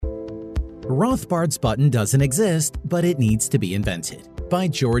Rothbard's button doesn't exist, but it needs to be invented, by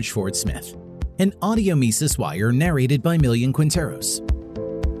George Ford Smith. An audio Mises wire narrated by Millian Quinteros.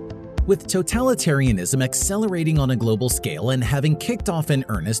 With totalitarianism accelerating on a global scale and having kicked off in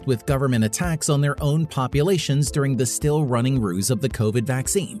earnest with government attacks on their own populations during the still-running ruse of the COVID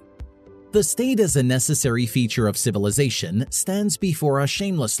vaccine, the state as a necessary feature of civilization stands before us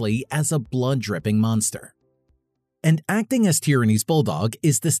shamelessly as a blood-dripping monster. And acting as tyranny's bulldog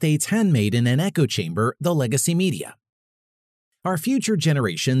is the state's handmaiden and echo chamber, the legacy media. Are future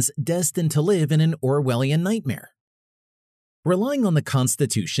generations destined to live in an Orwellian nightmare? Relying on the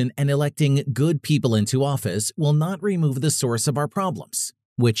Constitution and electing good people into office will not remove the source of our problems,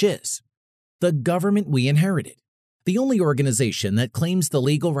 which is the government we inherited, the only organization that claims the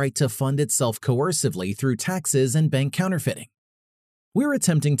legal right to fund itself coercively through taxes and bank counterfeiting. We're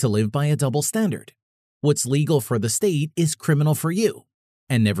attempting to live by a double standard. What's legal for the state is criminal for you.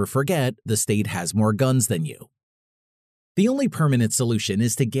 And never forget, the state has more guns than you. The only permanent solution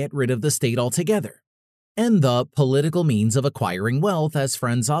is to get rid of the state altogether. And the political means of acquiring wealth, as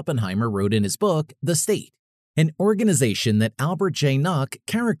Franz Oppenheimer wrote in his book, The State, an organization that Albert J. Nock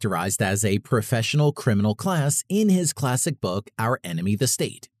characterized as a professional criminal class in his classic book, Our Enemy the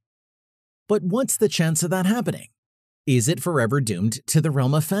State. But what's the chance of that happening? Is it forever doomed to the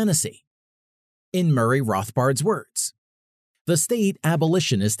realm of fantasy? In Murray Rothbard's words, the state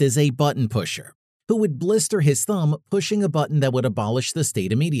abolitionist is a button pusher who would blister his thumb pushing a button that would abolish the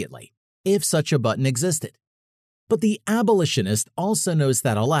state immediately, if such a button existed. But the abolitionist also knows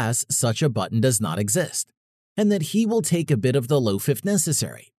that, alas, such a button does not exist, and that he will take a bit of the loaf if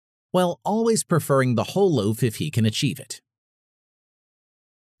necessary, while always preferring the whole loaf if he can achieve it.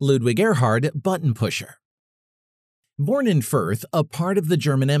 Ludwig Erhardt, button pusher. Born in Fürth, a part of the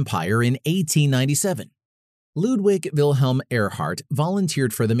German Empire, in 1897, Ludwig Wilhelm Erhardt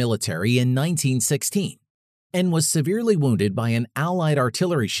volunteered for the military in 1916 and was severely wounded by an Allied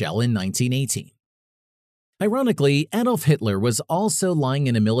artillery shell in 1918. Ironically, Adolf Hitler was also lying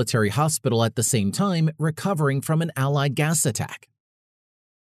in a military hospital at the same time, recovering from an Allied gas attack.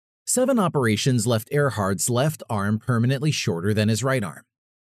 7 operations left Erhardt's left arm permanently shorter than his right arm.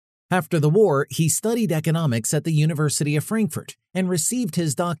 After the war, he studied economics at the University of Frankfurt and received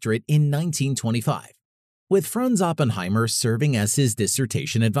his doctorate in 1925, with Franz Oppenheimer serving as his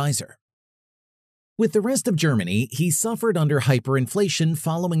dissertation advisor. With the rest of Germany, he suffered under hyperinflation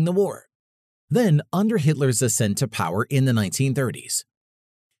following the war, then under Hitler's ascent to power in the 1930s.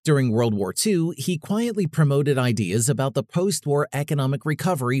 During World War II, he quietly promoted ideas about the post-war economic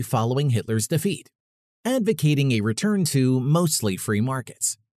recovery following Hitler's defeat, advocating a return to mostly free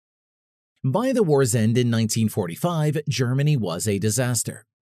markets. By the war's end in 1945, Germany was a disaster.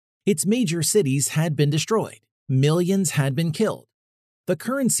 Its major cities had been destroyed, millions had been killed, the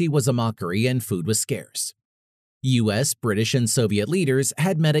currency was a mockery, and food was scarce. US, British, and Soviet leaders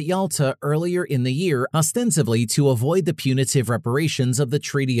had met at Yalta earlier in the year, ostensibly to avoid the punitive reparations of the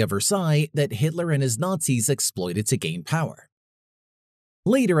Treaty of Versailles that Hitler and his Nazis exploited to gain power.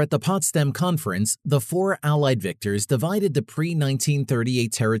 Later at the Potsdam Conference, the 4 Allied victors divided the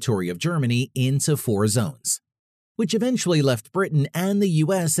pre-1938 territory of Germany into 4 zones, which eventually left Britain and the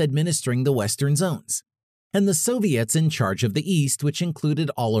US administering the Western zones, and the Soviets in charge of the East, which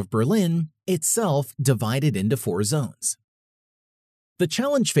included all of Berlin, itself divided into 4 zones. The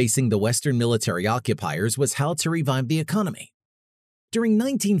challenge facing the Western military occupiers was how to revive the economy. During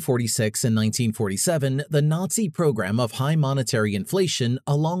 1946 and 1947, the Nazi program of high monetary inflation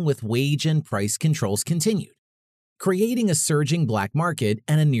along with wage and price controls continued, creating a surging black market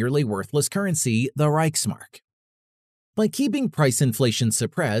and a nearly worthless currency, the Reichsmark. By keeping price inflation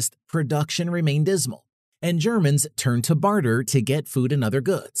suppressed, production remained dismal, and Germans turned to barter to get food and other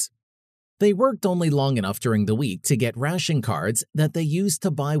goods. They worked only long enough during the week to get ration cards that they used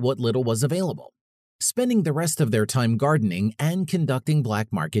to buy what little was available, spending the rest of their time gardening and conducting black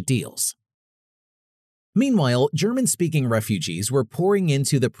market deals. Meanwhile, German-speaking refugees were pouring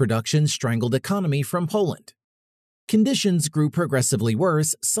into the production-strangled economy from Poland. Conditions grew progressively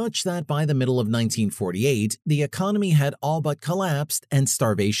worse, such that by the middle of 1948, the economy had all but collapsed and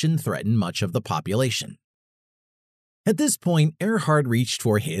starvation threatened much of the population. At this point, Erhardt reached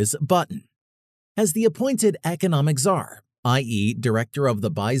for his button. As the appointed economic czar, i.e., director of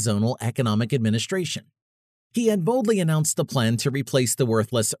the Bizonal Economic Administration, he had boldly announced the plan to replace the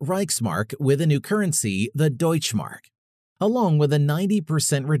worthless Reichsmark with a new currency, the Deutschmark, along with a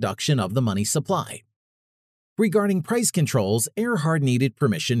 90% reduction of the money supply. Regarding price controls, Erhardt needed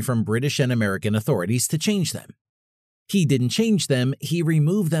permission from British and American authorities to change them. He didn't change them, he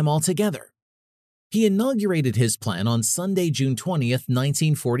removed them altogether. He inaugurated his plan on Sunday, June 20,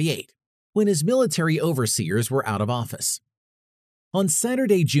 1948, when his military overseers were out of office. On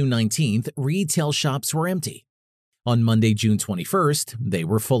Saturday, June 19th, retail shops were empty. On Monday, June 21st, they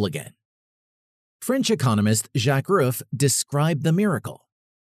were full again. French economist Jacques Rueff described the miracle.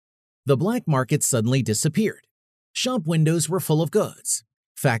 The black market suddenly disappeared. Shop windows were full of goods.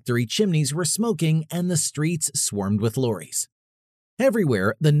 Factory chimneys were smoking, and the streets swarmed with lorries.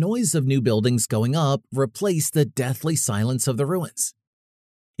 Everywhere, the noise of new buildings going up replaced the deathly silence of the ruins.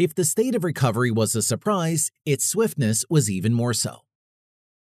 If the state of recovery was a surprise, its swiftness was even more so.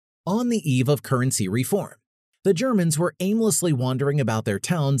 On the eve of currency reform, the Germans were aimlessly wandering about their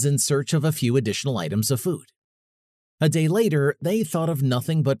towns in search of a few additional items of food. A day later, they thought of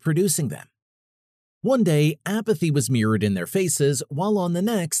nothing but producing them. One day, apathy was mirrored in their faces, while on the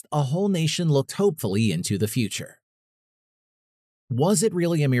next, a whole nation looked hopefully into the future. Was it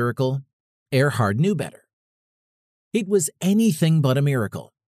really a miracle? Erhardt knew better. It was anything but a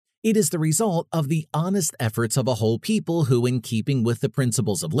miracle. It is the result of the honest efforts of a whole people who, in keeping with the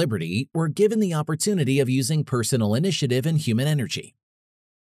principles of liberty, were given the opportunity of using personal initiative and human energy.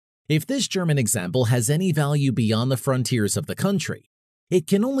 If this German example has any value beyond the frontiers of the country, it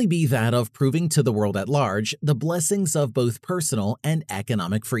can only be that of proving to the world at large the blessings of both personal and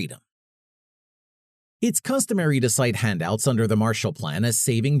economic freedom. It's customary to cite handouts under the Marshall Plan as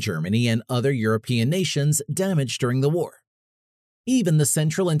saving Germany and other European nations damaged during the war. Even the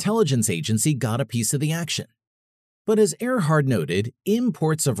Central Intelligence Agency got a piece of the action. But as Erhardt noted,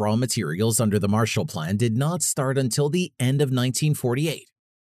 imports of raw materials under the Marshall Plan did not start until the end of 1948.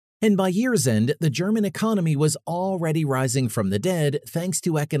 And by year's end, the German economy was already rising from the dead thanks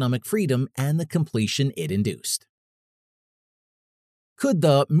to economic freedom and the completion it induced. Could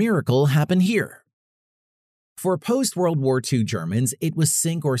the miracle happen here? For post-World War II Germans, it was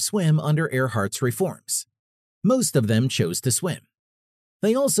sink or swim under Erhardt's reforms. Most of them chose to swim.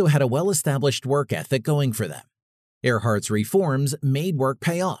 They also had a well-established work ethic going for them. Erhardt's reforms made work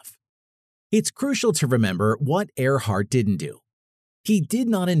pay off. It's crucial to remember what Erhardt didn't do. He did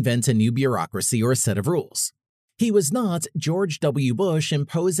not invent a new bureaucracy or set of rules. He was not George W. Bush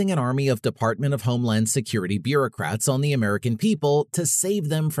imposing an army of Department of Homeland Security bureaucrats on the American people to save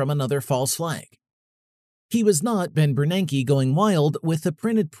them from another false flag. He was not Ben Bernanke going wild with the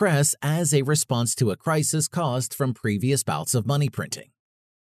printed press as a response to a crisis caused from previous bouts of money printing.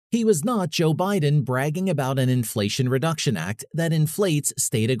 He was not Joe Biden bragging about an Inflation Reduction Act that inflates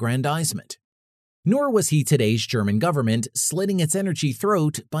state aggrandizement. Nor was he today's German government slitting its energy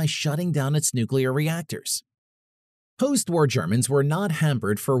throat by shutting down its nuclear reactors. Post-war Germans were not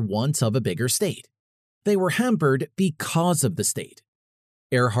hampered for want of a bigger state. They were hampered because of the state.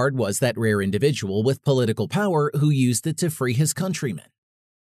 Erhardt was that rare individual with political power who used it to free his countrymen.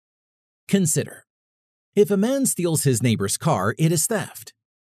 Consider, if a man steals his neighbor's car, it is theft.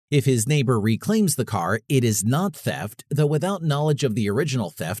 If his neighbor reclaims the car, it is not theft, though without knowledge of the original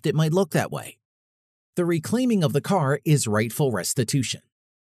theft, it might look that way. The reclaiming of the car is rightful restitution.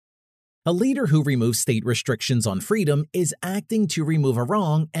 A leader who removes state restrictions on freedom is acting to remove a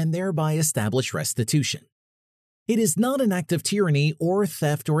wrong and thereby establish restitution. It is not an act of tyranny or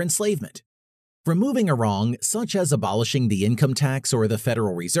theft or enslavement. Removing a wrong, such as abolishing the income tax or the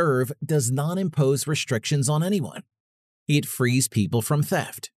Federal Reserve, does not impose restrictions on anyone. It frees people from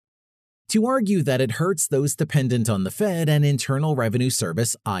theft. To argue that it hurts those dependent on the Fed and Internal Revenue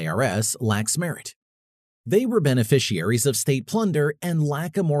Service (IRS) lacks merit. They were beneficiaries of state plunder and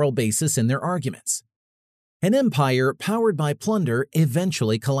lack a moral basis in their arguments. An empire powered by plunder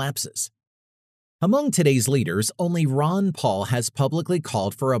eventually collapses. Among today's leaders, only Ron Paul has publicly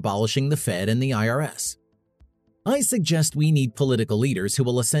called for abolishing the Fed and the IRS. I suggest we need political leaders who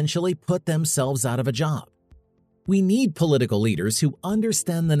will essentially put themselves out of a job. We need political leaders who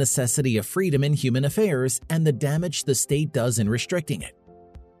understand the necessity of freedom in human affairs and the damage the state does in restricting it.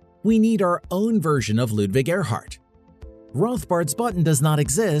 We need our own version of Ludwig Erhardt. Rothbard's button does not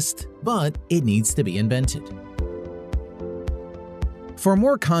exist, but it needs to be invented. For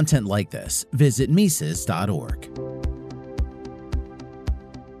more content like this, visit Mises.org.